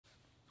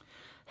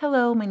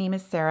Hello, my name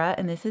is Sarah,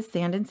 and this is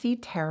Sand and Sea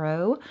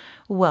Tarot.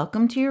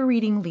 Welcome to your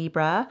reading,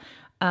 Libra.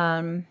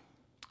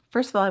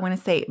 First of all, I want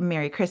to say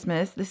Merry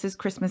Christmas. This is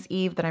Christmas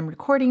Eve that I'm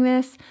recording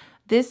this.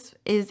 This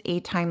is a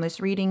timeless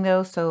reading,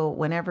 though, so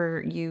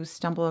whenever you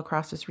stumble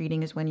across this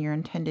reading is when you're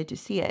intended to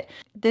see it.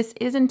 This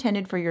is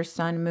intended for your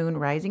Sun, Moon,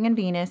 Rising, and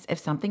Venus. If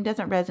something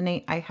doesn't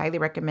resonate, I highly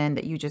recommend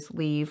that you just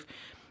leave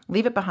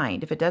it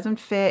behind. If it doesn't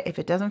fit, if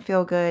it doesn't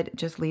feel good,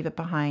 just leave it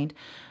behind.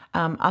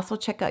 Also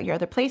check out your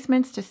other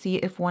placements to see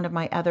if one of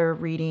my other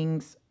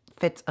readings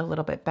fits a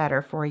little bit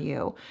better for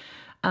you.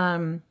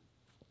 There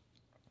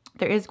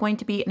is going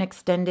to be an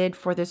extended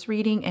for this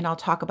reading, and I'll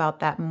talk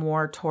about that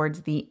more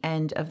towards the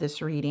end of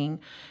this reading.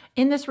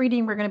 In this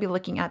reading, we're going to be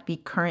looking at the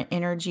current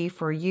energy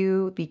for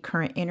you, the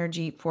current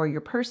energy for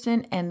your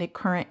person, and the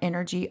current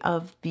energy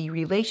of the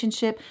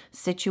relationship,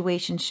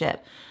 situationship.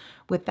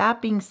 With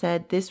that being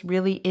said, this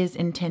really is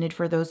intended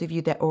for those of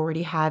you that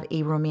already have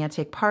a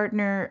romantic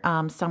partner,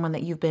 someone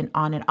that you've been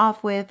on and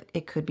off with.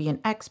 It could be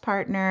an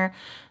ex-partner,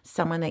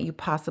 someone that you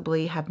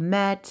possibly have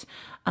met.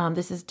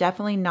 This is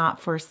definitely not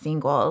for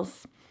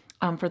singles.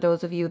 For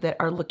those of you that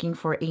are looking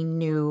for a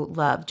new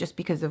love, just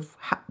because of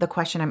the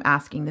question I'm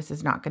asking, this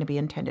is not going to be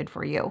intended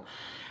for you.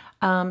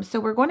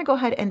 So we're going to go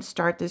ahead and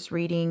start this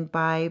reading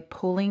by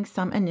pulling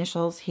some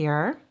initials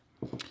here.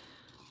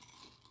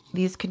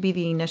 These could be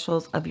the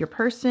initials of your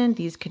person.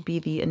 These could be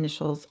the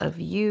initials of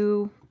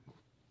you.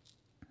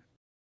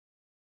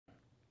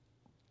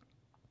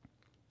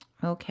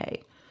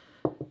 Okay,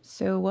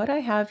 so what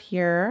I have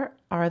here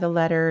are the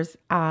letters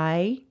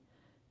I,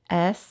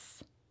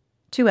 S,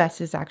 two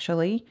S's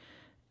actually,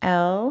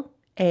 L,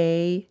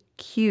 A,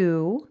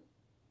 Q,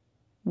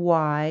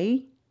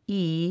 Y,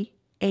 E,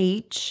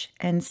 H,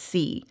 and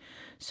C.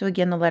 So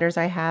again, the letters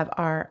I have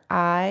are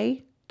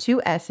I,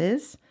 two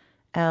S's,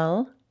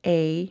 L,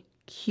 A,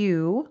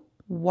 Q,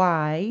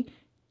 Y,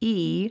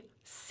 E,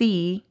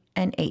 C,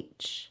 and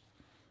H.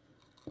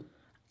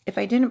 If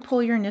I didn't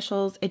pull your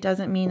initials, it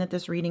doesn't mean that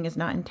this reading is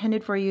not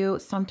intended for you.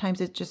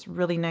 Sometimes it's just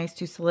really nice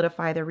to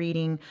solidify the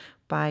reading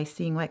by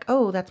seeing like,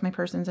 oh, that's my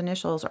person's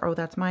initials, or oh,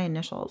 that's my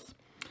initials.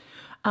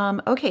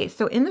 Okay,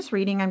 so in this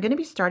reading, I'm going to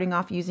be starting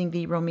off using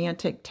the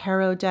Romantic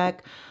Tarot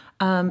deck.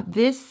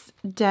 This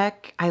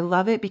deck, I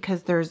love it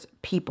because there's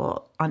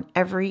people on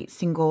every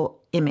single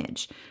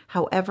image.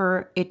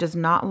 However, it does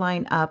not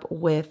line up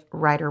with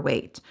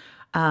Rider-Waite.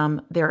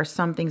 There are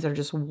some things that are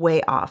just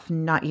way off,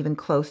 not even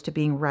close to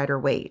being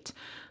Rider-Waite.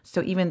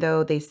 So even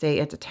though they say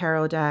it's a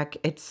tarot deck,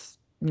 it's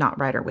not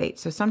Rider-Waite.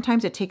 So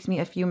sometimes it takes me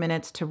a few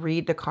minutes to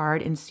read the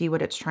card and see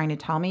what it's trying to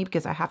tell me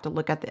because I have to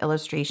look at the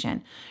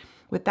illustration.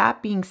 With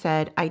that being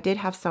said, I did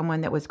have someone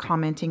that was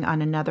commenting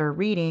on another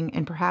reading,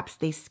 and perhaps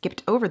they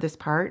skipped over this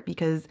part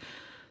because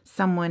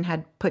someone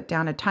had put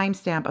down a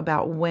timestamp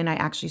about when I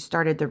actually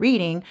started the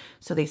reading.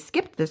 So they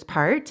skipped this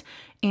part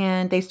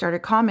and they started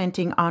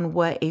commenting on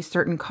what a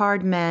certain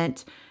card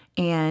meant.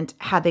 And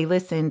had they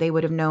listened, they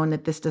would have known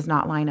that this does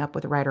not line up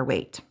with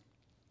Rider-Waite.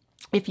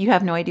 If you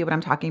have no idea what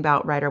I'm talking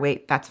about,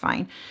 Rider-Waite, that's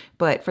fine.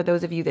 But for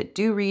those of you that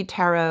do read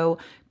tarot,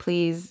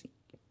 please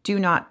do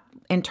not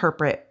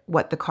interpret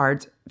what the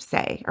cards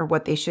say or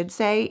what they should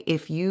say.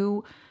 If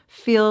you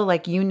feel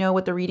like you know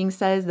what the reading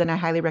says, then I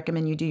highly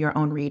recommend you do your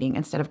own reading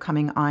instead of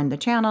coming on the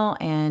channel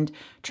and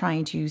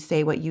trying to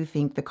say what you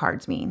think the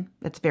cards mean.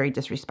 That's very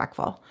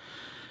disrespectful.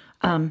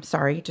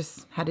 Sorry,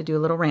 just had to do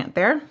a little rant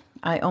there.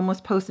 I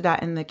almost posted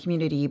that in the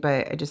community,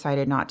 but I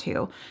decided not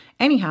to.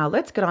 Anyhow,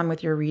 let's get on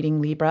with your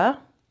reading, Libra.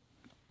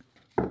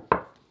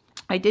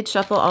 I did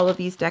shuffle all of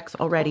these decks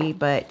already,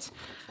 but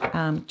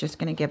I'm just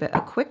going to give it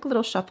a quick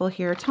little shuffle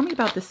here. Tell me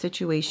about the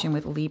situation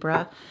with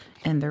Libra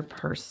and their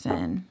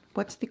person.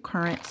 What's the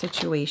current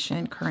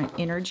situation, current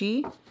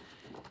energy?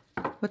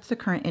 What's the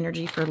current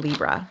energy for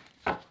Libra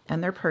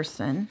and their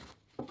person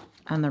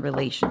and the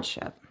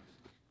relationship?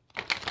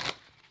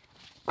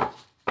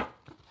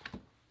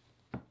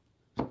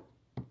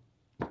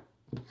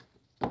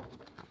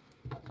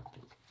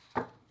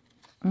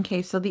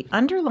 Okay, so the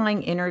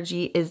underlying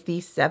energy is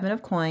the Seven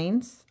of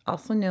Coins,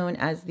 also known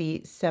as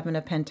the Seven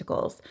of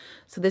Pentacles.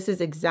 So this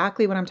is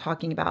exactly what I'm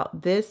talking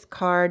about. This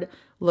card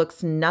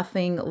looks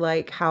nothing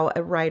like how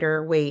a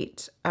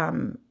Rider-Waite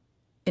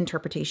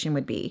interpretation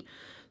would be.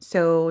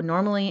 So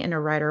normally in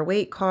a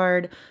Rider-Waite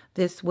card,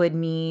 this would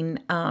mean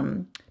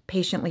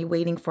patiently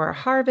waiting for a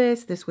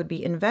harvest. This would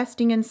be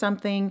investing in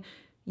something.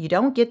 You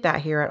don't get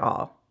that here at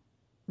all.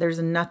 There's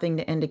nothing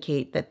to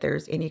indicate that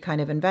there's any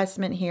kind of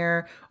investment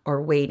here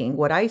or waiting.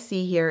 What I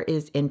see here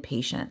is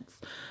impatience.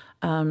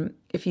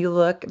 If you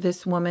look,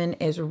 this woman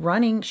is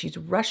running. She's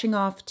rushing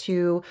off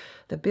to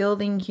the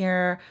building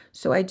here.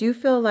 So I do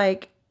feel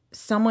like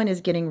someone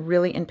is getting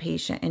really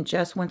impatient and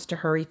just wants to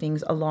hurry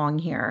things along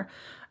here.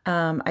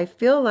 I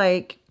feel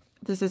like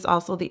this is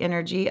also the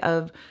energy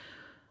of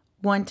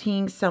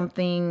wanting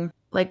something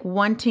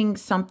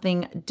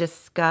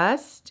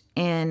discussed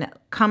and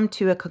come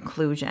to a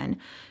conclusion.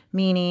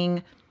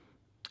 Meaning,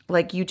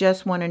 like, you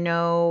just want to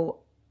know,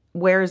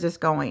 where is this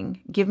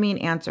going? Give me an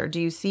answer.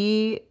 Do you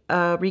see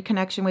a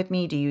reconnection with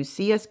me? Do you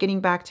see us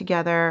getting back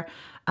together?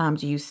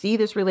 Do you see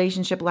this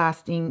relationship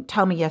lasting?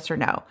 Tell me yes or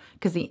no.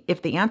 Because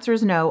if the answer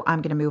is no,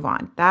 I'm going to move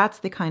on. That's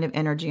the kind of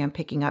energy I'm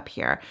picking up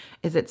here,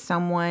 is that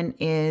someone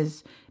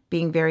is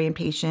being very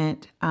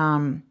impatient,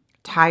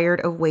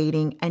 tired of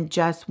waiting, and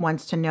just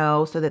wants to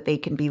know so that they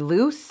can be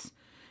loose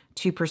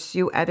to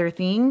pursue other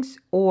things,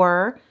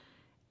 or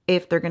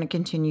if they're going to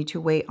continue to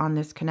wait on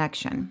this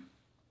connection.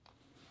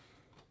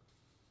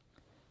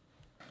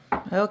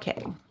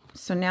 Okay,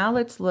 so now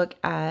let's look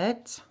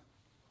at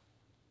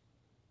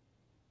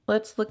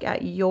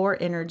your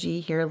energy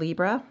here,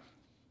 Libra,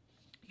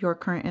 your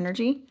current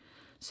energy.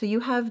 So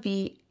you have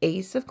the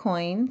Ace of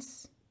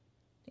Coins,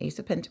 Ace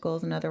of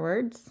Pentacles, in other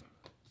words.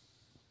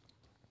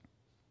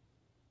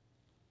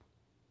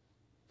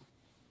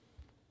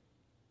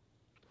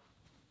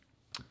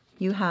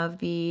 You have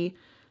the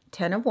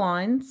Ten of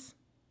Wands.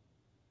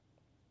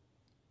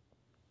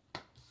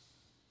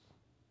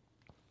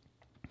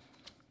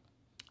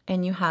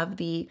 And you have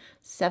the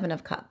Seven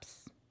of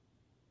Cups.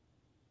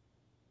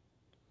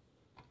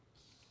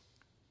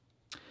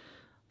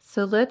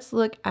 So let's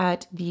look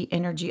at the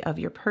energy of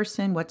your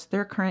person. What's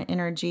their current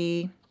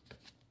energy?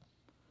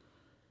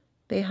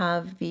 They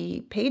have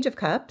the Page of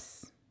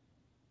Cups.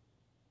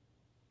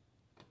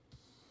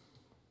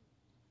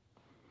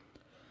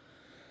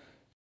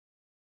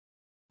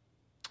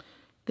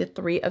 The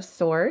Three of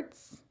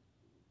Swords.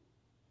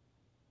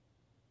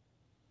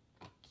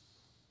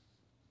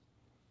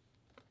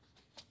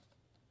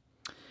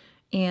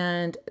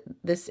 And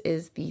this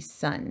is the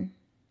Sun.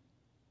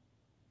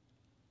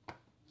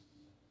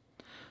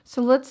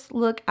 So let's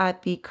look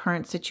at the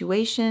current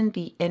situation,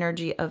 the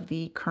energy of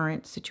the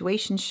current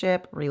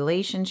situationship,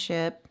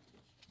 relationship.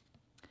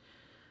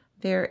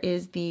 There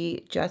is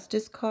the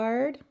Justice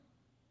card.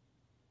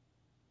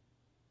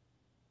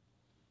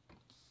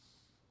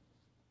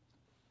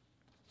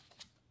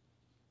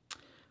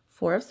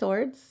 Four of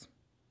Swords.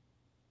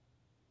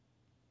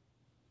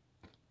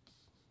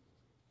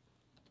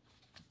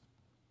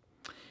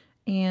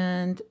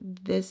 And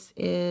this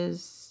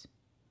is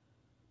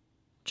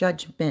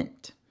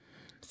Judgment.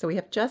 So we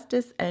have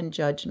Justice and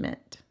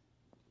Judgment.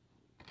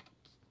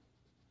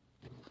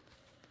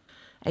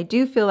 I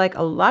do feel like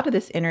a lot of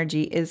this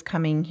energy is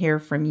coming here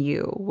from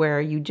you,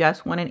 where you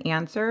just want an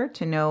answer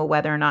to know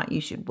whether or not you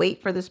should wait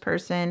for this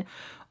person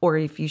or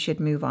if you should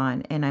move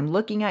on. And I'm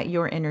looking at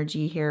your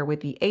energy here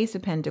with the Ace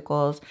of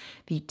Pentacles,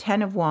 the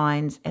Ten of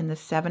Wands, and the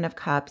Seven of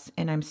Cups,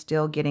 and I'm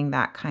still getting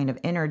that kind of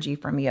energy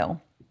from you.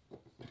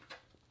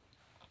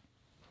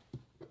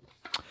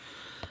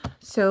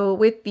 So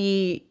with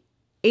the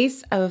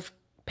Ace of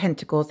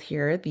Pentacles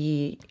here,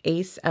 the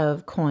Ace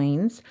of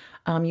Coins,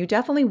 you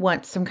definitely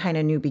want some kind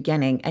of new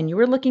beginning, and you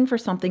were looking for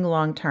something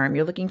long-term.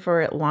 You're looking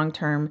for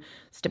long-term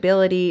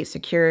stability,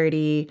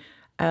 security,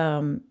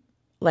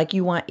 like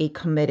you want a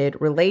committed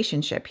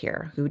relationship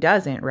here. Who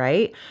doesn't,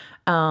 right?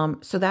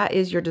 So that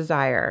is your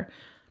desire.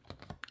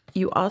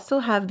 You also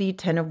have the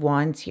Ten of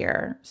Wands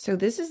here. So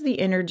this is the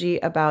energy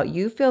about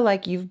you feel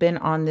like you've been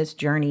on this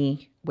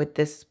journey with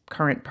this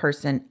current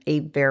person a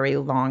very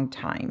long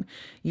time.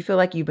 You feel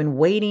like you've been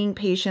waiting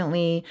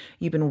patiently.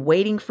 You've been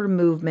waiting for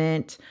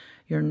movement.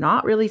 You're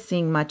not really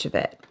seeing much of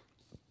it.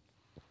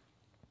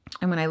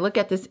 And when I look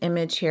at this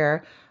image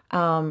here,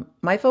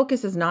 my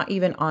focus is not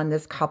even on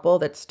this couple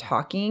that's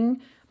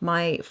talking.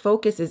 My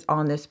focus is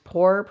on this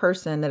poor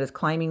person that is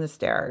climbing the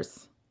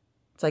stairs.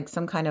 It's like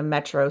some kind of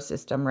metro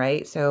system,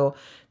 right? So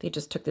they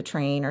just took the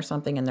train or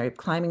something and they're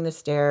climbing the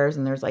stairs,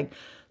 and there's like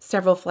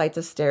several flights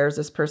of stairs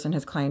this person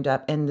has climbed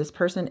up, and this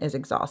person is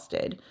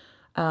exhausted.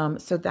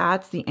 So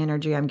that's the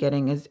energy I'm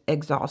getting, is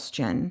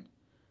exhaustion,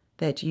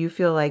 that you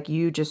feel like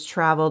you just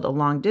traveled a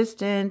long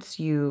distance.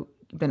 You've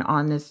been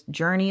on this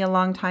journey a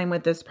long time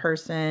with this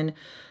person.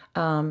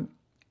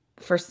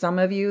 For some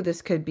of you,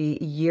 this could be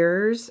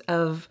years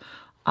of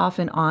off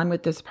and on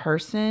with this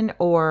person,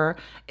 or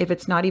if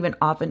it's not even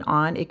off and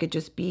on, it could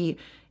just be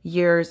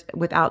years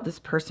without this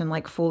person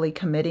like fully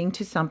committing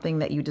to something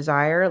that you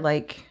desire,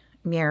 like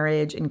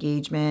marriage,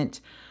 engagement.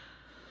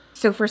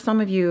 So for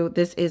some of you,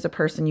 this is a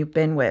person you've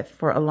been with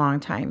for a long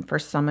time. For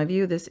some of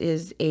you, this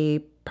is a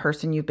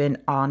person you've been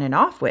on and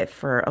off with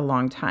for a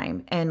long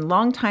time. And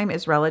long time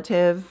is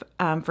relative.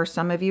 For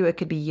some of you, it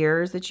could be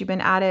years that you've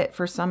been at it.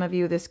 For some of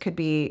you, this could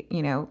be,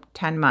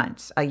 10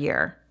 months, a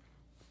year.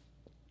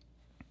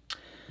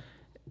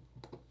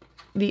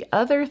 The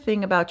other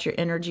thing about your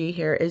energy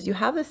here is you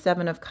have the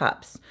Seven of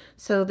Cups.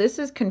 So this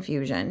is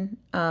confusion.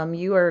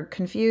 You are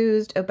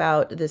confused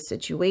about this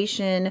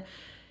situation.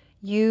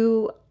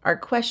 You are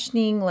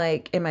questioning,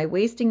 like, am I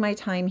wasting my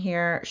time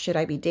here? Should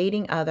I be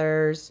dating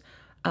others?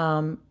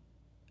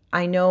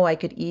 I know I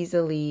could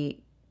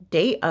easily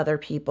date other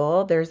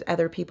people. There's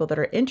other people that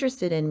are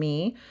interested in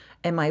me.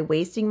 Am I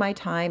wasting my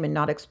time and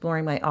not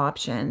exploring my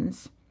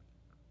options?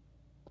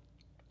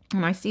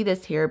 And I see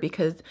this here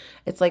because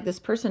it's like this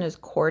person is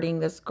courting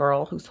this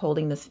girl who's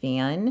holding this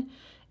fan,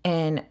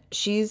 and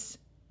she's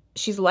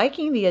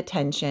liking the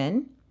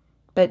attention,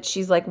 but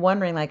she's like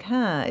wondering, like,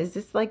 is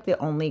this like the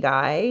only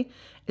guy?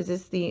 Is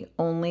this the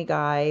only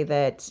guy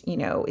that,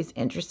 is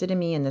interested in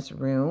me in this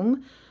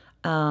room?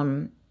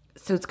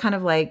 So it's kind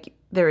of like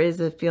there is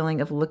a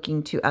feeling of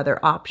looking to other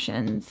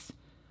options.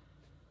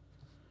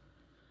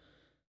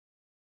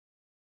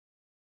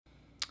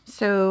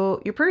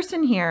 So your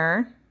person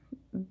here,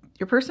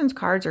 your person's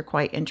cards are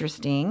quite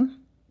interesting.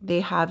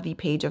 They have the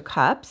Page of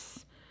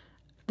Cups,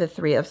 the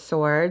Three of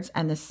Swords,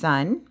 and the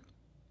Sun.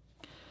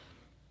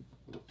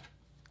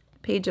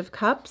 Page of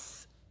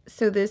Cups.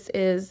 So this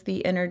is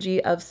the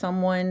energy of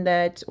someone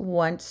that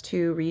wants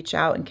to reach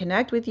out and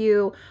connect with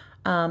you.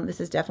 This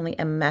is definitely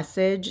a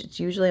message. It's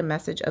usually a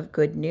message of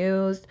good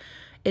news.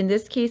 In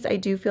this case, I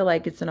do feel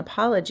like it's an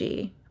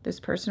apology. This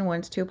person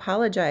wants to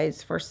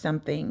apologize for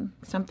something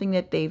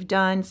that they've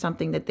done,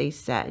 something that they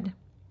said.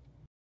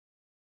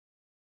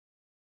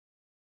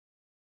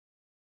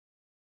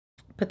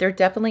 But there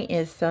definitely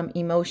is some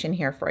emotion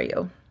here for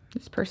you.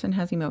 This person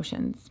has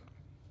emotions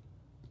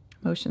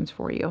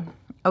for you.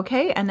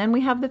 Okay, and then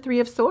we have the Three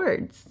of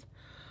Swords.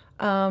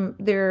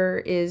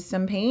 There is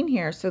some pain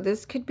here. So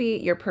this could be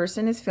your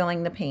person is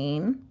feeling the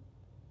pain.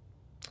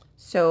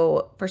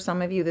 So for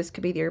some of you, this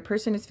could be your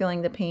person is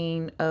feeling the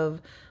pain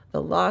of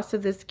the loss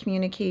of this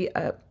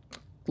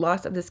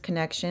loss of this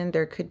connection.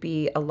 There could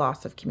be a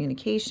loss of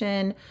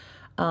communication.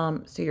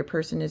 So your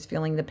person is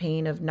feeling the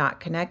pain of not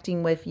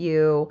connecting with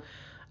you.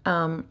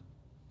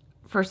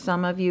 For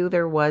some of you,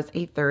 there was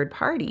a third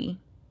party.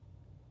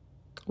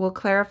 We'll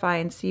clarify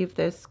and see if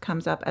this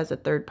comes up as a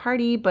third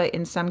party, but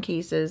in some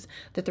cases,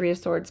 the Three of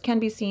Swords can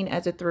be seen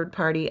as a third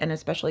party, and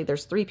especially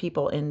there's three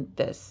people in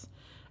this,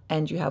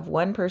 and you have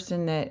one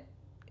person that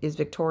is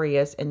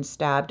victorious and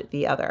stabbed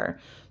the other.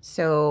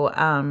 So,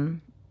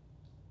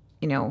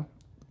 you know,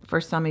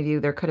 for some of you,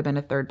 there could have been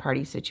a third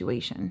party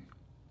situation.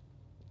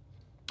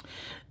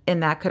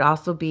 And that could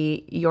also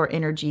be your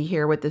energy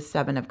here with the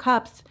Seven of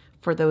Cups.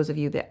 For those of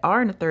you that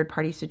are in a third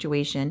party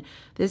situation,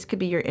 this could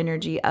be your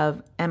energy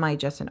of, am I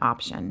just an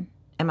option?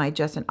 Am I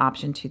just an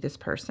option to this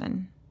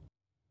person?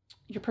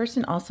 Your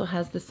person also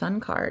has the Sun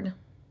card.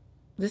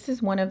 This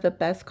is one of the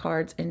best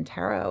cards in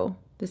tarot.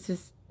 This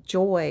is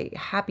joy,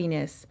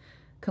 happiness,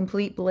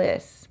 complete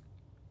bliss.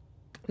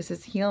 This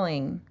is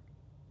healing.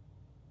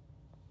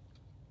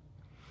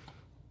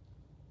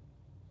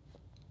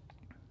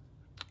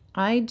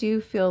 I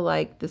do feel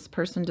like this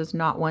person does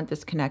not want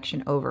this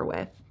connection over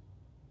with.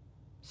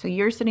 So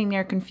you're sitting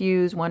there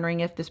confused, wondering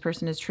if this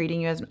person is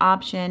treating you as an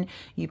option.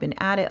 You've been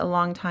at it a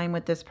long time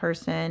with this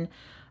person,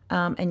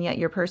 and yet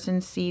your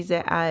person sees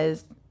it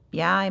as,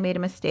 yeah, I made a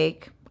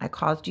mistake. I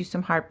caused you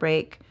some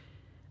heartbreak.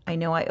 I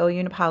know I owe you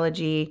an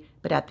apology,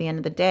 but at the end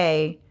of the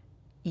day,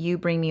 you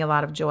bring me a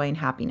lot of joy and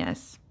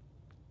happiness.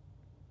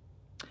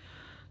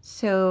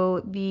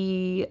 So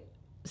the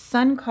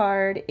Sun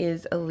card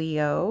is a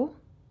Leo.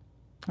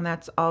 And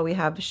that's all we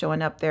have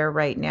showing up there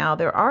right now.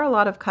 There are a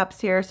lot of cups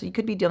here, so you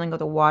could be dealing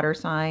with a water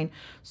sign,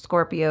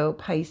 Scorpio,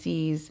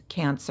 Pisces,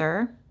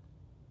 Cancer.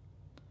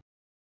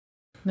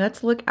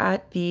 Let's look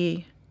at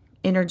the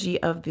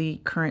energy of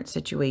the current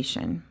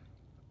situation.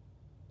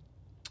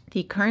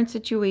 The current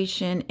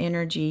situation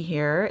energy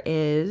here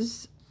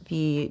is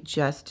the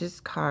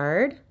Justice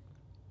card.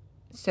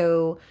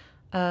 So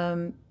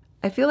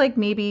I feel like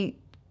maybe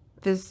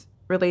this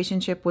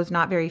relationship was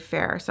not very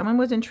fair. Someone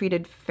wasn't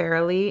treated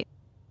fairly.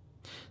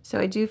 So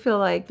I do feel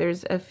like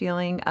there's a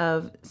feeling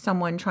of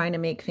someone trying to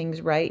make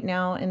things right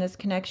now in this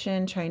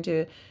connection, trying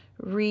to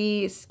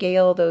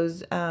rescale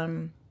those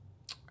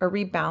or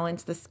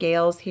rebalance the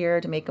scales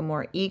here to make them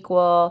more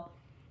equal,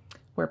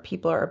 where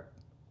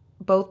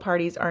both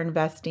parties are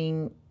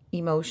investing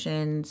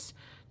emotions,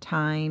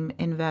 time,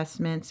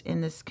 investments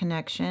in this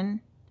connection.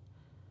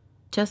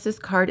 Justice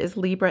card is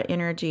Libra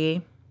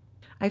energy.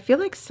 I feel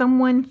like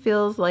someone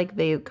feels like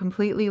they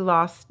completely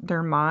lost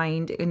their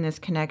mind in this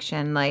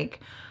connection. Like,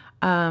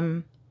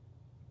 I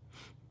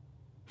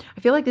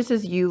feel like this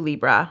is you,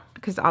 Libra,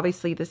 because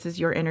obviously this is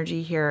your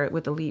energy here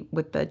with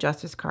the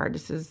Justice card.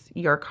 This is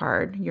your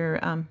card.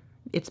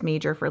 It's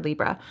major for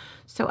Libra.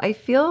 So I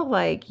feel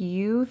like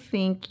you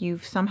think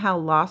you've somehow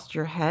lost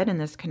your head in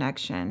this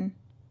connection.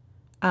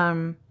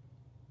 I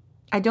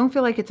don't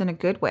feel like it's in a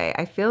good way.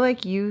 I feel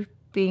like you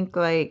think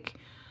like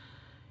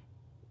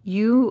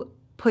you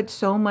put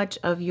so much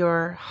of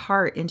your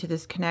heart into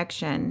this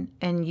connection,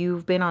 and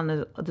you've been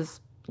on this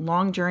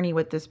long journey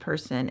with this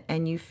person,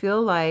 and you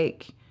feel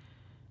like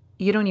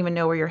you don't even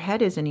know where your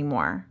head is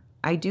anymore.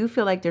 I do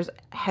feel like there's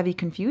heavy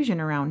confusion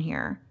around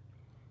here,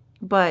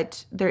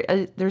 but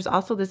there's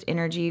also this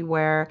energy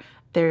where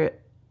the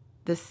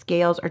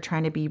scales are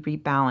trying to be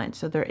rebalanced.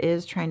 So there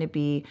is trying to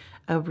be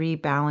a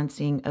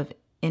rebalancing of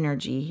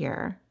energy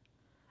here.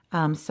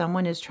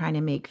 Someone is trying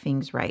to make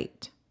things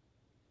right.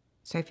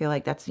 So I feel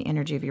like that's the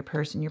energy of your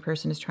person. Your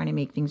person is trying to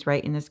make things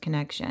right in this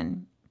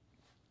connection.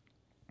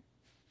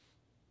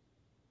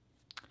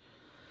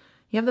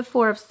 You have the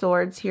Four of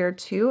Swords here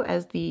too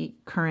as the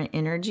current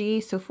energy.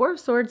 So Four of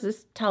Swords,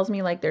 this tells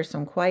me like there's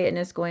some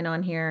quietness going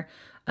on here.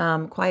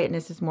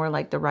 Quietness is more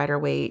like the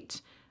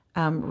Rider-Waite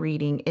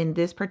reading. In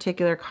this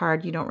particular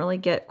card, you don't really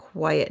get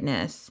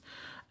quietness.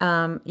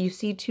 You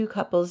see two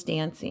couples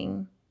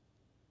dancing,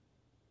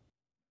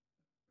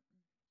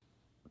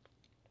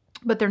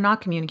 but they're not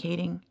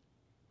communicating.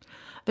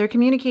 they're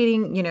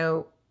communicating, you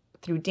know,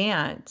 through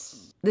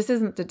dance. This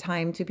isn't the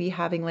time to be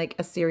having like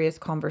a serious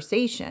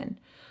conversation.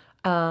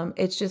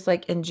 It's just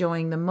like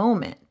enjoying the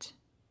moment.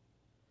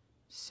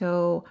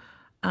 So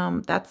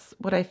that's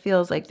what I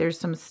feel is like there's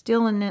some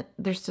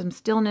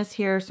stillness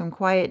here, some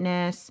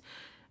quietness.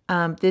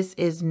 This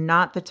is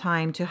not the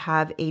time to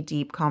have a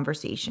deep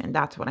conversation.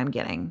 That's what I'm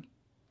getting.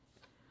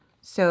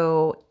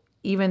 So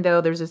even though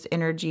there's this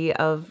energy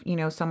of, you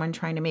know, someone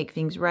trying to make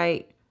things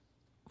right,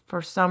 for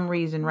some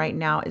reason right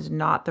now is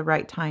not the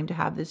right time to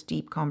have this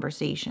deep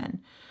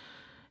conversation.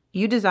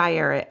 You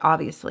desire it,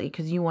 obviously,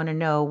 because you want to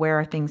know where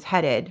are things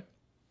headed.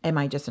 Am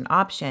I just an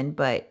option?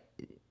 But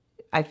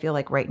I feel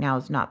like right now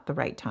is not the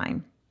right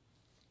time.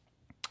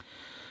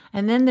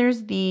 And then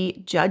there's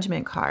the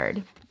Judgment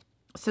card.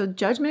 So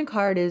Judgment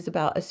card is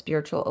about a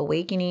spiritual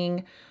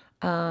awakening,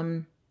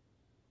 being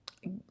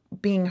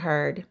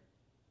heard.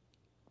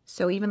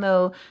 So even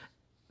though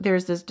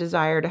there's this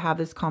desire to have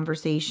this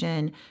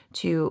conversation,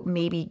 to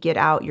maybe get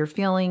out your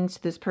feelings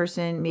to this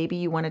person, maybe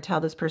you want to tell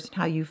this person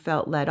how you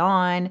felt led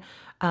on,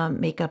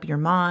 make up your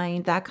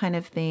mind, that kind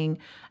of thing.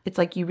 It's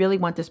like you really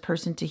want this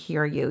person to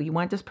hear you. You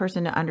want this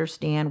person to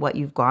understand what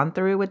you've gone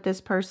through with this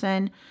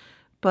person.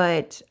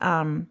 But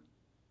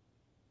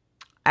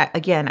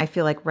again, I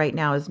feel like right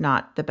now is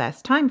not the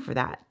best time for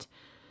that.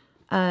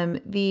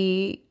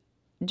 The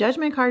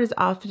Judgment card is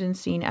often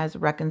seen as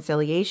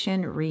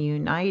reconciliation,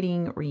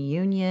 reuniting,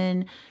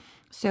 reunion.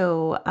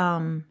 So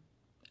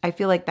I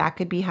feel like that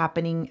could be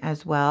happening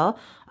as well.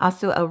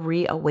 Also a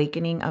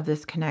reawakening of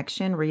this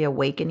connection,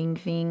 reawakening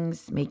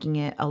things, making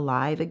it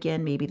alive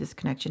again. Maybe this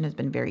connection has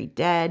been very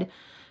dead.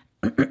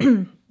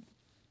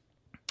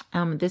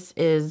 This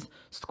is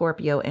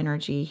Scorpio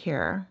energy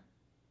here.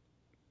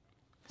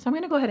 So I'm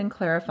going to go ahead and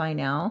clarify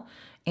now.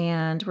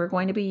 And we're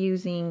going to be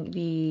using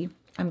the,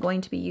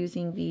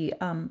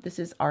 this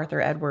is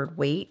Arthur Edward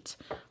Waite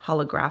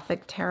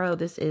holographic tarot.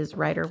 This is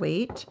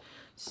Rider-Waite.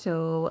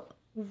 So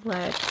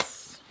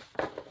let's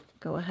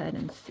go ahead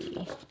and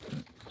see.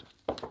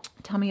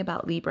 Tell me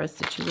about Libra's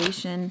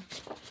situation.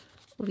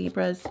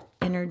 Libra's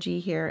energy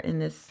here in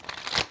this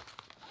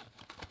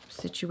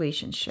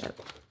situationship.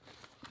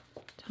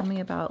 Tell me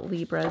about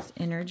Libra's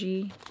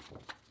energy.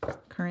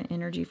 Current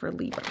energy for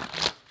Libra.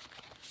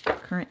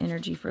 Current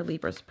energy for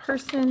Libra's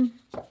person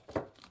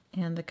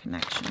and the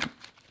connection.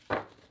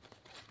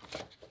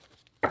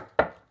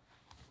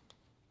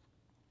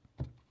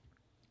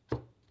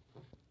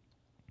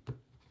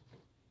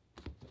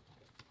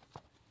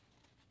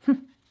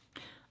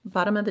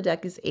 Bottom of the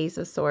deck is Ace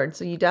of Swords.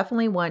 So you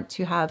definitely want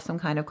to have some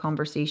kind of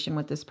conversation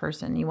with this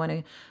person. You want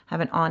to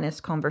have an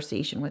honest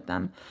conversation with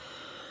them.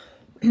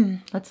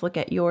 Let's look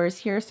at yours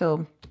here.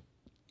 So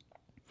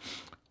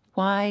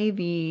why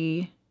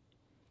the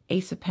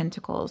Ace of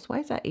Pentacles? Why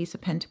is that Ace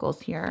of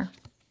Pentacles here?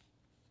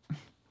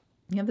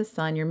 You have the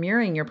Sun. You're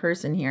mirroring your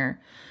person here.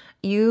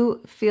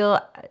 You feel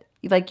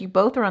like you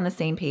both are on the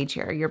same page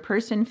here. Your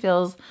person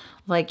feels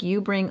like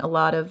you bring a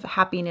lot of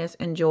happiness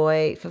and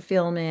joy,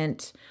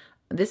 fulfillment.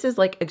 This is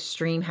like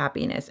extreme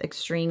happiness,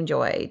 extreme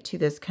joy to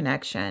this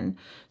connection.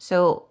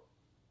 So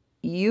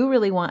you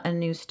really want a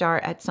new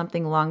start at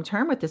something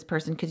long-term with this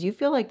person because you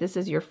feel like this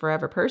is your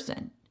forever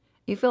person.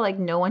 You feel like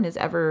no one has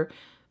ever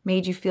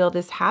made you feel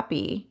this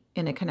happy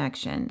in a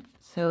connection.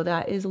 So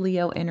that is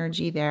Leo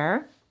energy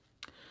there.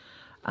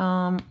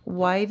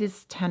 Why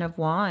this 10 of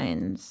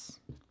Wands?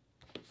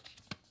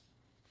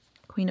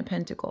 Queen of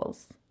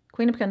Pentacles.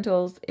 Queen of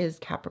Pentacles is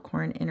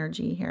Capricorn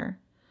energy here.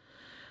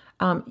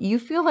 You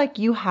feel like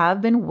you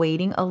have been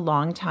waiting a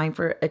long time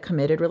for a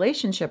committed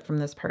relationship from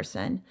this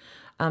person.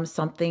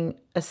 Something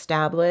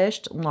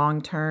established,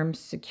 long-term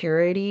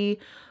security,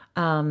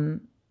 you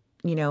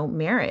know,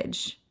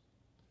 marriage.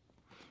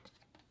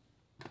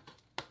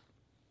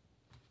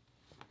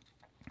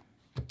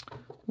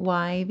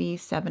 Why the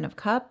 7 of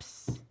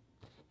Cups?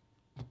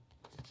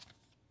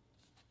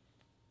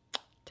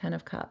 10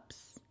 of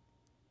Cups.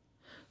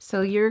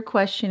 So you're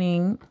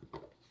questioning,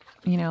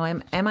 you know,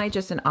 am I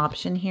just an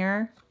option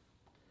here?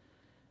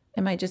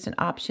 Am I just an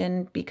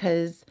option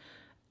because,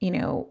 you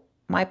know,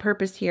 my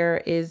purpose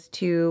here is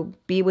to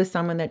be with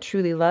someone that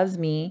truly loves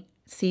me,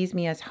 sees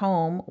me as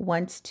home,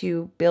 wants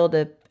to build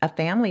a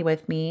family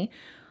with me,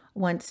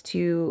 wants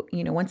to,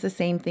 you know, wants the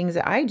same things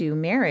that I do,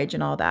 marriage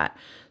and all that.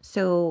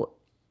 So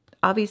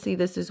obviously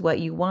this is what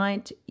you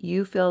want.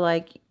 You feel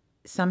like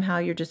somehow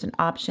you're just an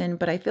option,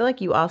 but I feel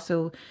like you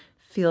also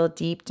feel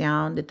deep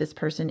down that this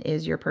person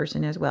is your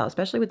person as well,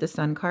 especially with the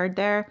Sun card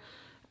there.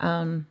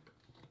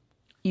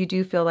 You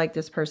do feel like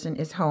this person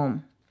is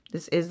home.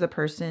 This is the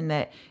person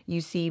that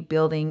you see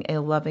building a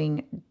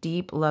loving,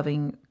 deep,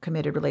 loving,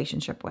 committed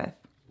relationship with.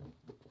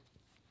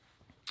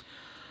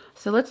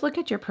 So let's look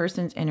at your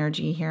person's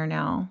energy here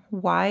now.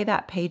 Why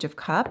that Page of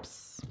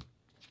Cups?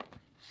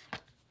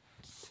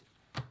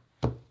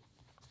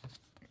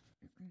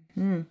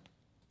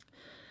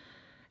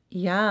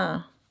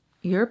 Yeah,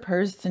 your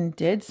person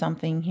did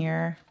something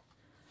here.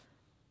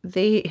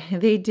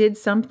 They did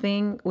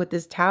something with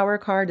this Tower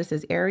card. This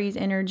is Aries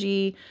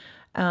energy.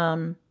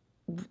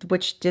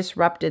 which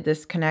disrupted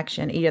this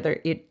connection. Either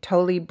it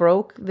totally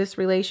broke this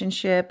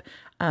relationship,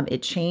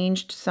 it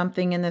changed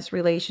something in this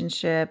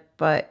relationship,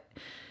 but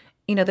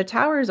you know, the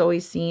tower is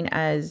always seen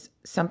as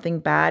something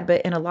bad,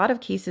 but in a lot of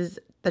cases,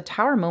 the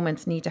tower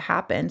moments need to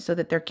happen so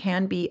that there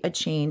can be a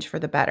change for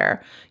the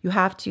better. You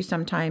have to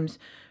sometimes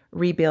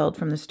rebuild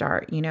from the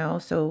start, you know,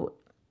 so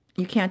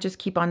you can't just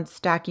keep on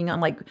stacking on,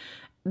 like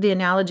the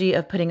analogy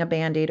of putting a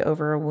Band-Aid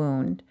over a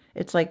wound.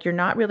 It's like you're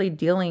not really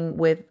dealing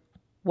with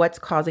what's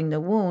causing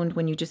the wound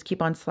when you just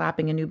keep on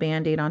slapping a new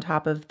Band-Aid on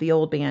top of the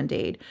old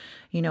Band-Aid.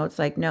 You know, it's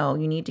like, no,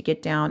 you need to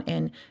get down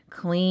and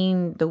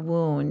clean the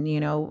wound, you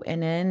know,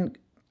 and then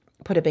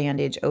put a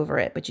bandage over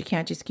it. But you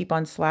can't just keep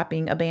on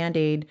slapping a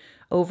Band-Aid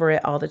over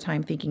it all the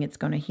time thinking it's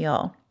going to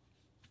heal.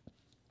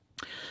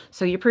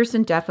 So your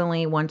person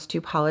definitely wants to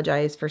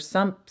apologize for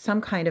some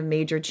kind of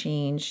major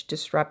change,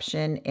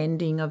 disruption,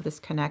 ending of this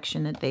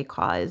connection that they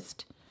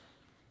caused.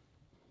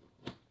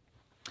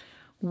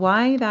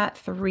 Why that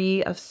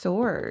Three of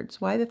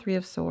Swords? Why the Three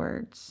of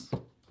Swords?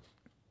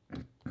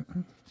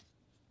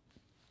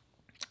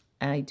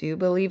 I do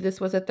believe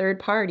this was a third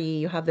party.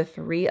 You have the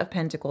Three of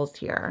Pentacles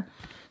here.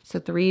 So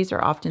threes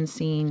are often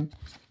seen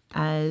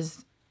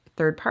as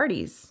third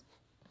parties.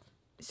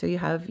 So you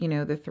have, you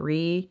know, the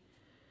Three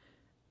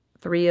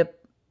of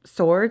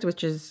Swords,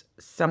 which is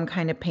some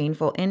kind of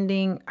painful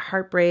ending,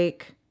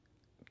 heartbreak,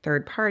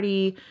 third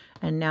party.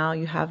 And now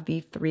you have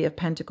the Three of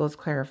Pentacles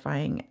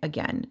clarifying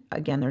again.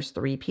 Again, there's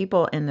three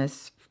people in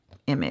this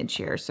image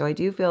here. So I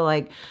do feel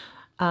like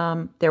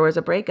there was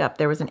a breakup.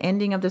 There was an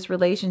ending of this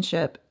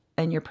relationship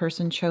and your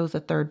person chose a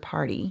third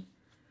party.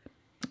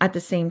 At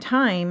the same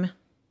time,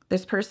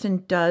 this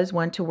person does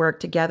want to work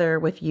together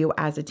with you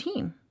as a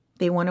team.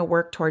 They want to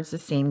work towards the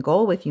same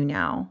goal with you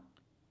now.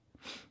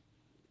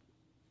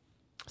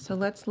 So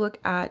let's look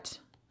at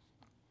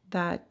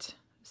that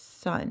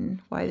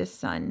Sun. Why the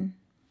Sun?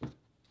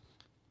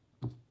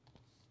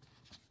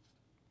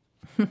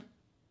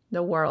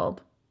 The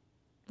World.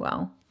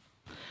 Well,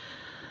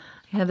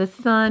 you have the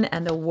Sun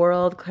and the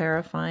World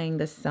clarifying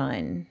the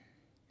Sun.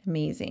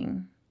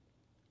 Amazing.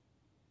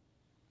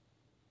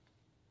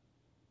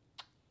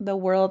 The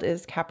World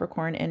is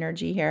Capricorn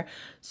energy here.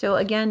 So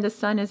again, the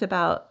Sun is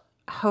about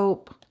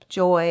hope,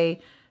 joy,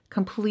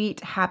 complete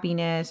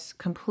happiness,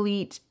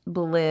 complete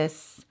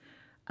bliss,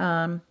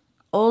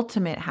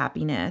 ultimate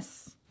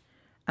happiness,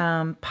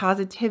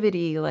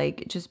 positivity,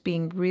 like just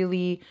being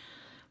really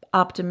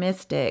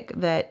optimistic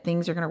that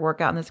things are going to work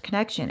out in this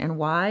connection. And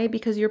why?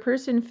 Because your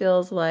person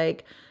feels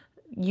like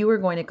you are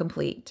going to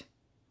complete.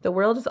 The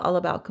World is all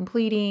about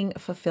completing,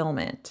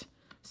 fulfillment.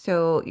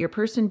 So your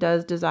person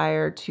does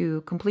desire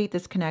to complete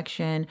this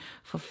connection,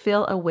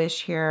 fulfill a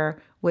wish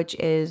here, which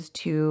is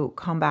to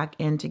come back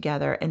in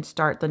together and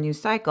start the new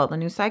cycle. The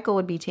new cycle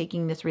would be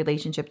taking this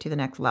relationship to the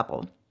next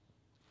level.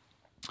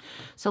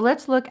 So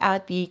let's look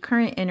at the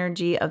current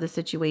energy of the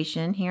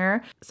situation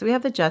here. So we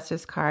have the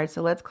Justice card.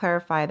 So let's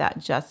clarify that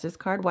Justice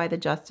card. Why the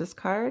Justice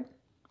card?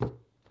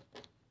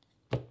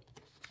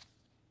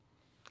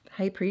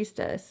 High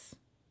Priestess.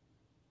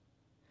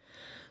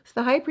 So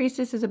the High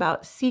Priestess is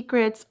about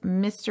secrets,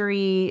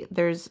 mystery.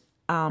 There's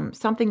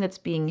something that's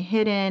being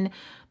hidden.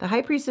 The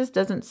High Priestess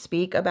doesn't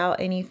speak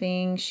about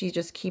anything. She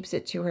just keeps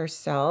it to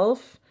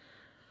herself.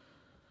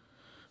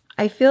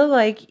 I feel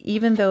like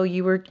even though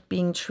you were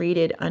being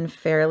treated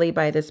unfairly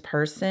by this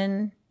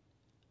person,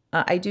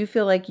 I do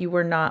feel like you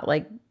were not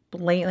like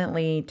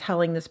blatantly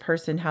telling this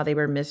person how they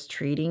were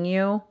mistreating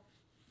you.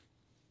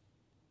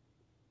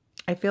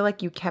 I feel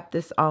like you kept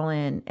this all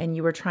in and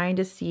you were trying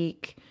to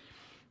seek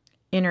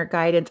inner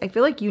guidance. I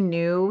feel like you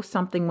knew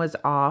something was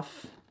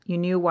off. You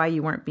knew why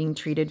you weren't being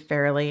treated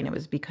fairly, and it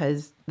was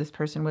because this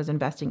person was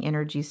investing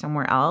energy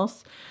somewhere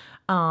else.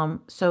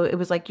 So it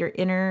was like your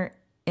inner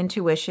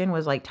intuition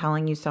was like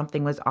telling you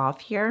something was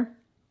off here.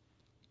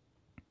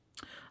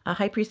 A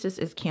High Priestess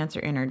is Cancer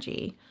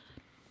energy.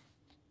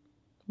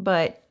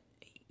 But,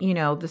 you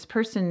know, this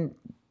person,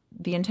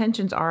 the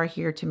intentions are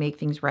here to make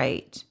things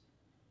right.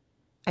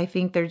 I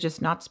think they're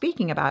just not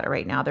speaking about it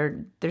right now.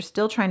 They're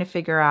still trying to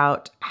figure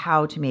out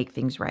how to make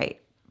things right.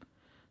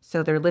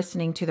 So they're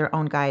listening to their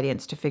own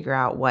guidance to figure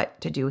out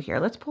what to do here.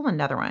 Let's pull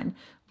another one.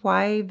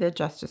 Why the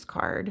Justice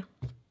card?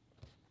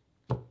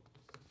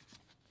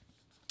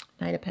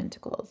 Knight of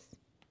Pentacles.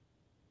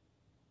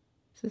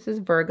 So this is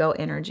Virgo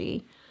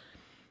energy.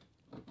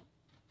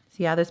 So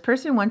yeah, this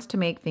person wants to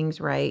make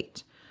things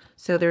right.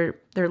 So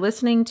they're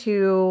listening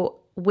to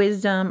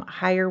wisdom,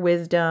 higher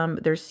wisdom.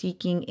 They're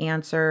seeking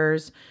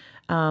answers.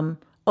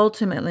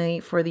 Ultimately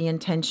for the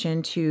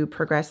intention to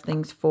progress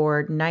things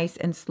forward nice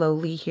and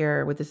slowly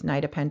here with this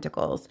Knight of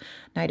Pentacles.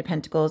 Knight of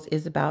Pentacles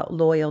is about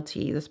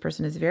loyalty. This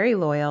person is very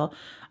loyal.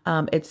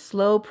 It's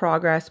slow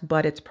progress,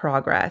 but it's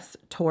progress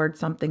towards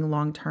something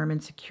long-term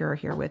and secure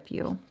here with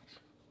you.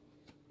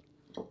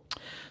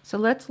 So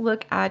let's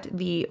look at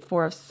the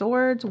Four of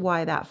Swords.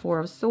 Why that Four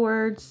of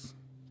Swords?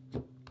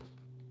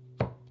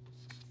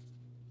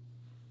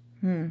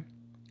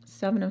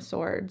 Seven of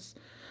Swords.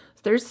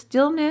 There's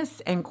stillness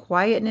and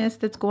quietness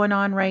that's going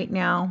on right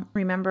now.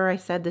 Remember, I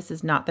said this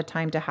is not the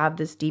time to have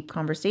this deep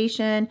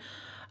conversation.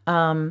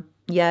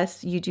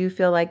 Yes, you do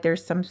feel like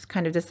there's some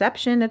kind of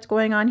deception that's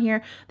going on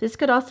here. This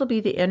could also be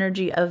the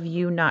energy of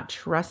you not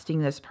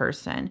trusting this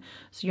person.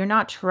 So you're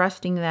not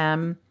trusting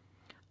them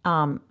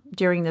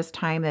during this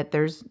time, that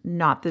there's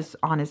not this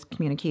honest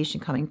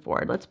communication coming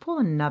forward. Let's pull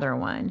another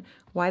one.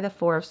 Why the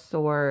Four of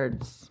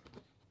Swords?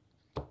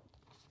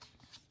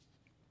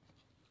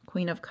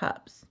 Queen of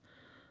Cups.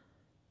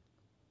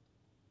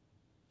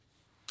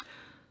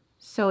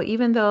 So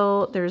even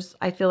though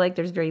I feel like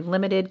there's very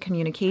limited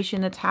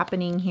communication that's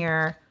happening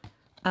here,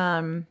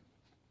 your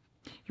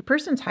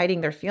person's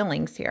hiding their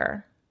feelings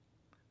here.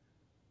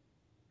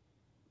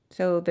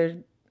 So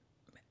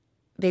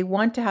they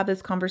want to have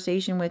this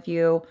conversation with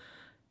you,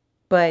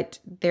 but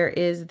there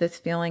is this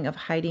feeling of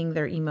hiding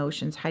their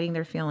emotions, hiding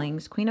their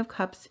feelings. Queen of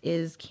Cups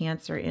is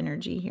Cancer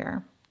energy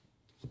here.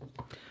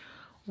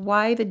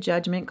 Why the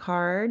Judgment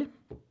card?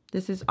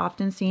 This is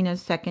often seen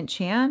as second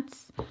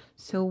chance.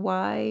 So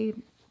why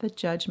the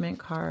Judgment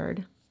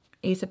card?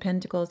 Ace of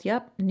Pentacles.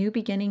 Yep, new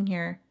beginning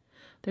here.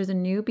 There's a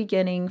new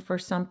beginning for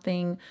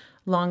something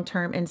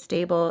long-term and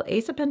stable.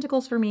 Ace of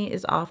Pentacles for me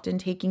is often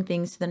taking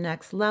things to the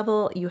next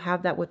level. You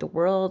have that with the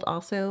World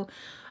also.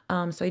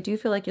 So I do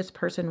feel like this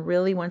person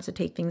really wants to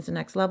take things to the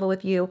next level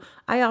with you.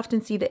 I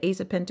often see the Ace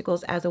of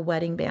Pentacles as a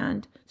wedding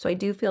band. So I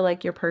do feel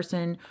like your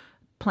person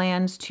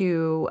plans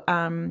to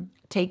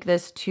take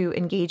this to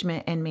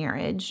engagement and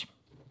marriage.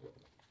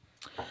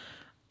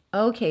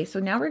 Okay,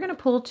 so now we're going to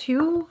pull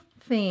two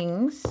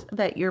things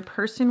that your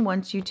person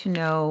wants you to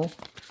know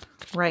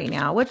right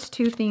now. What's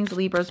two things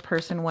Libra's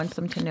person wants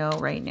them to know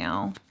right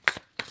now?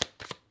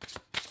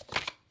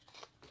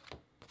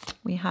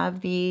 We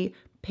have the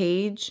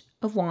Page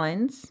of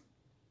Wands.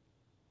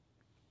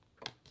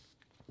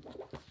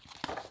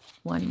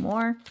 One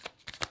more.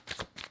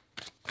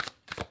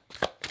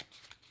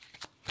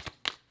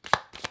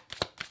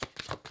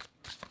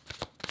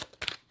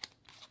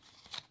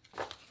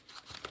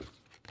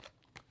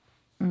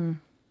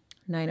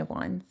 Nine of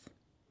Wands.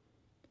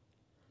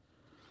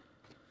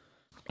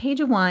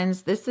 Page of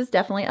Wands, this is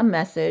definitely a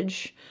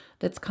message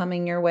that's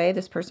coming your way.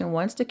 This person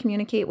wants to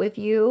communicate with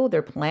you.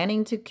 They're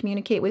planning to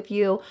communicate with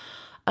you.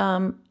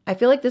 I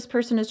feel like this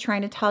person is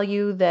trying to tell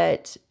you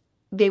that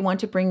they want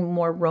to bring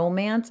more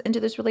romance into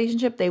this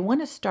relationship. They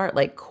want to start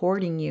like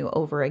courting you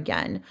over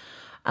again.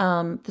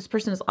 This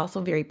person is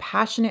also very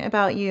passionate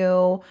about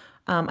you.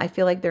 I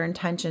feel like their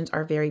intentions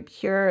are very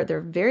pure.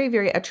 They're very,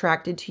 very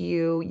attracted to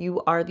you.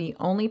 You are the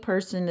only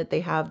person that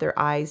they have their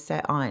eyes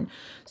set on.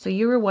 So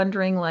you were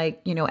wondering, like,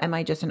 you know, am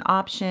I just an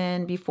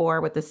option before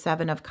with the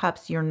Seven of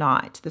Cups? You're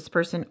not. This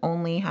person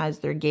only has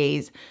their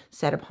gaze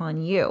set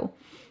upon you.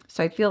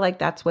 So I feel like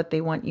that's what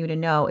they want you to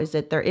know, is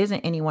that there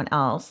isn't anyone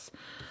else.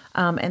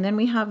 And then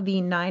we have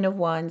the Nine of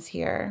Wands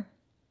here.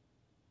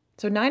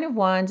 So Nine of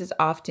Wands is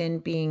often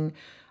being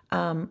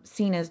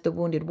seen as the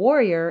wounded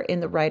warrior in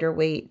the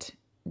Rider-Waite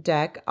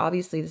deck.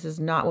 Obviously, this is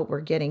not what we're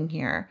getting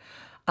here.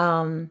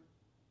 What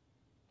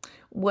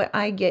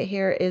I get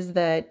here is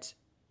that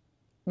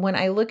when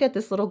I look at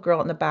this little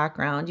girl in the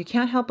background, you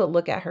can't help but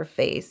look at her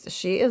face.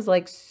 She is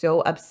like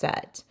so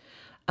upset.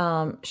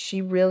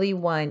 She really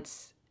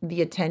wants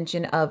the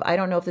attention of, I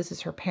don't know if this is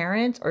her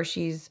parents or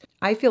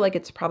I feel like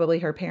it's probably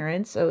her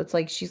parents. So it's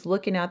like she's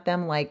looking at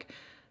them like,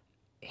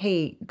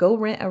 hey, go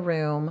rent a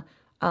room,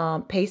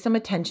 pay some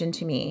attention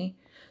to me.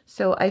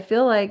 So I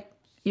feel like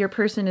your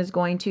person is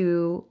going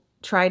to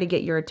try to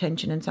get your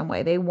attention in some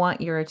way. They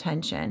want your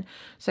attention.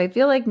 So I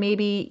feel like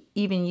maybe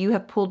even you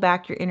have pulled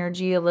back your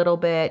energy a little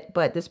bit,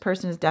 but this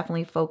person is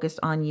definitely focused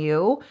on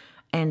you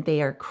and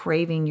they are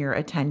craving your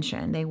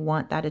attention. They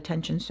want that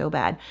attention so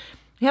bad.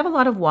 You have a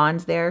lot of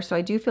wands there, so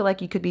I do feel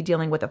like you could be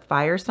dealing with a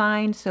fire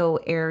sign, so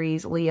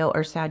Aries, Leo,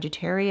 or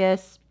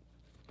Sagittarius.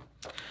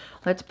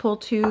 Let's pull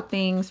two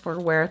things for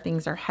where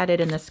things are headed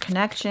in this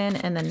connection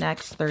in the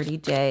next 30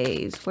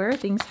 days. Where are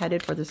things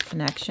headed for this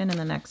connection in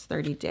the next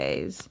 30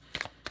 days?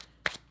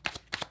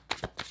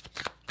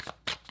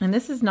 And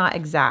this is not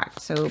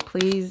exact, so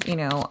please, you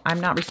know, I'm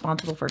not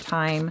responsible for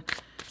time.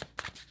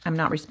 I'm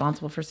not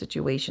responsible for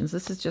situations.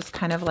 This is just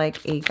kind of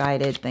like a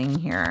guided thing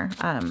here.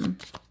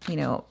 You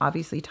know,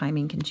 obviously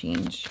timing can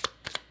change.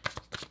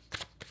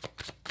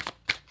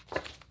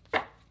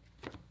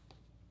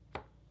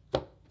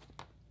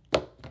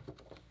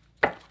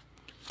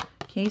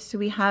 Okay, so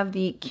we have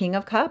the King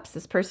of Cups.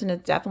 This person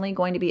is definitely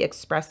going to be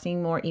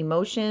expressing more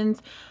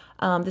emotions.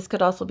 This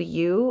could also be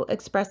you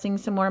expressing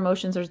some more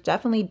emotions. There's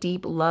definitely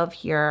deep love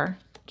here.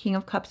 King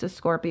of Cups is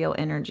Scorpio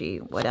energy.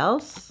 What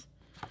else?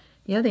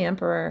 Yeah, the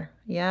Emperor.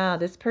 Yeah,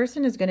 this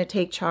person is going to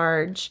take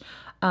charge.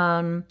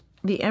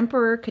 The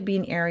Emperor could be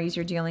an Aries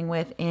you're dealing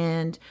with,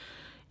 and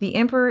the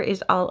Emperor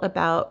is all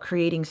about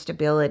creating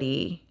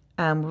stability,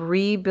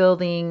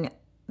 rebuilding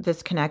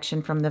this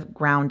connection from the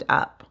ground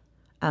up.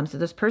 So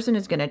this person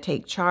is going to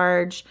take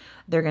charge.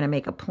 They're going to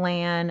make a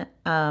plan.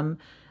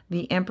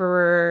 The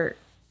Emperor,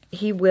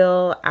 he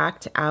will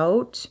act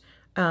out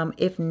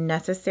if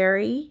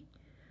necessary.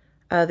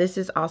 This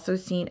is also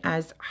seen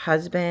as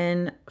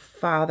husband,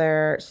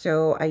 father.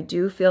 So I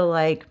do feel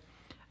like,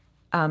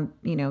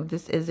 you know,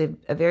 this is a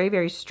very,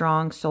 very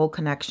strong soul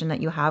connection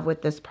that you have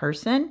with this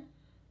person.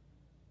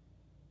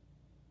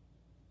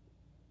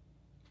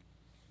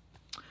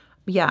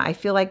 Yeah, I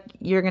feel like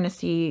you're going to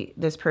see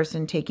this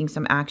person taking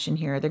some action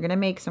here. They're going to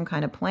make some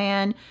kind of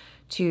plan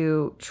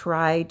to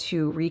try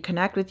to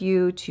reconnect with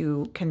you,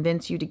 to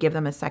convince you to give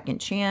them a second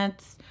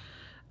chance.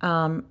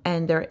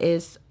 And there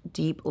is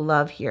deep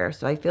love here.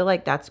 So I feel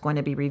like that's going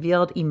to be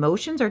revealed.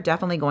 Emotions are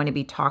definitely going to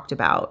be talked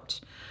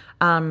about.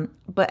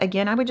 But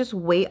again, I would just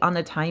wait on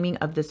the timing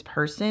of this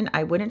person.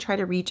 I wouldn't try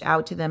to reach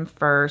out to them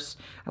first.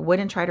 I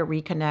wouldn't try to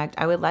reconnect.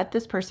 I would let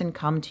this person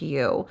come to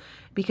you,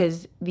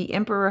 because the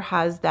Emperor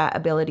has that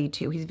ability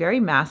too. He's very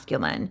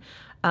masculine.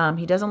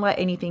 He doesn't let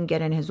anything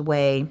get in his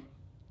way.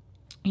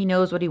 He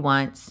knows what he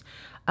wants.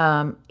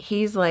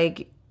 He's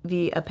like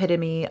the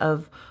epitome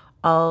of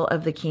all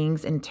of the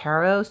kings in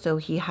tarot. So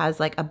he has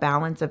like a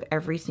balance of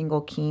every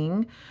single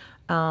king.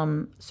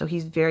 So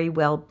he's very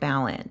well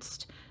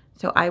balanced.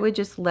 So I would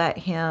just let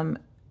him,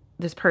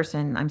 this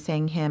person, I'm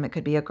saying him, it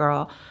could be a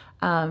girl,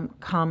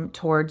 come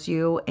towards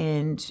you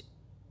and,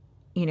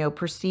 you know,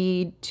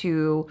 proceed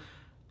to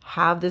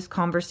have this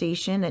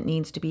conversation that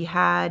needs to be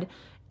had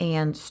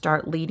and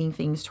start leading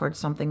things towards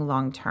something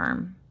long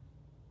term.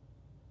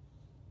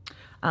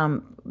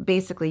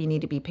 Basically, you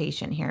need to be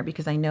patient here,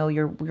 because I know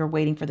you're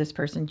waiting for this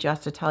person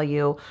just to tell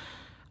you,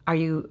 are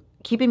you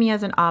keeping me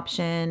as an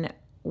option?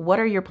 What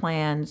are your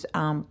plans?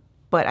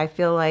 But I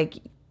feel like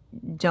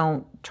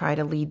don't try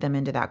to lead them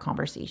into that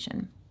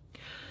conversation.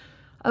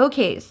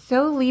 Okay,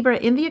 so Libra,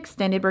 in the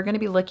extended, we're going to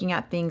be looking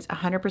at things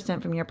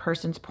 100% from your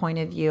person's point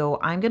of view.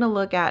 I'm going to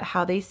look at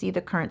how they see the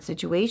current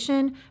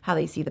situation, how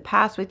they see the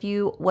past with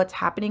you, what's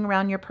happening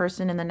around your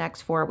person in the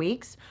next 4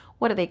 weeks.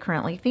 What are they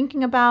currently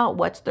thinking about?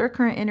 What's their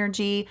current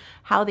energy?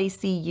 How they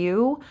see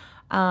you?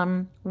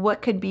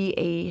 What could be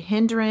a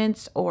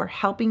hindrance or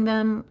helping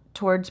them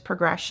towards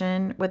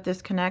progression with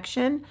this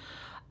connection?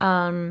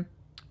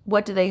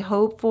 What do they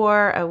hope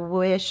for, a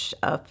wish,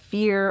 a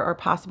fear, or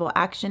possible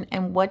action?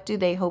 And what do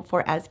they hope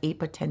for as a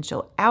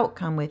potential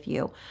outcome with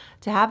you?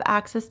 To have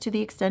access to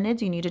the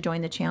extendeds, you need to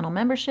join the channel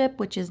membership,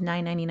 which is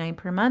 $9.99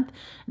 per month.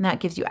 And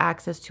that gives you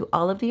access to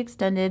all of the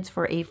extendeds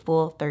for a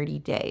full 30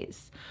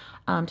 days.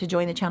 To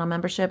join the channel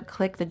membership,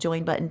 click the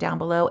join button down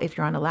below if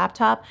you're on a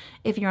laptop.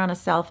 If you're on a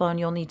cell phone,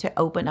 you'll need to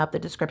open up the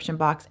description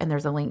box and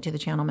there's a link to the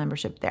channel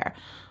membership there.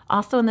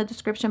 Also in the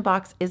description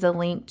box is a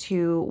link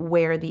to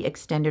where the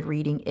extended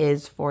reading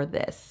is for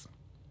this.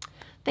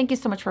 Thank you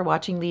so much for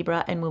watching,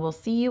 Libra, and we will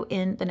see you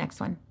in the next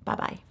one.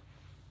 Bye-bye.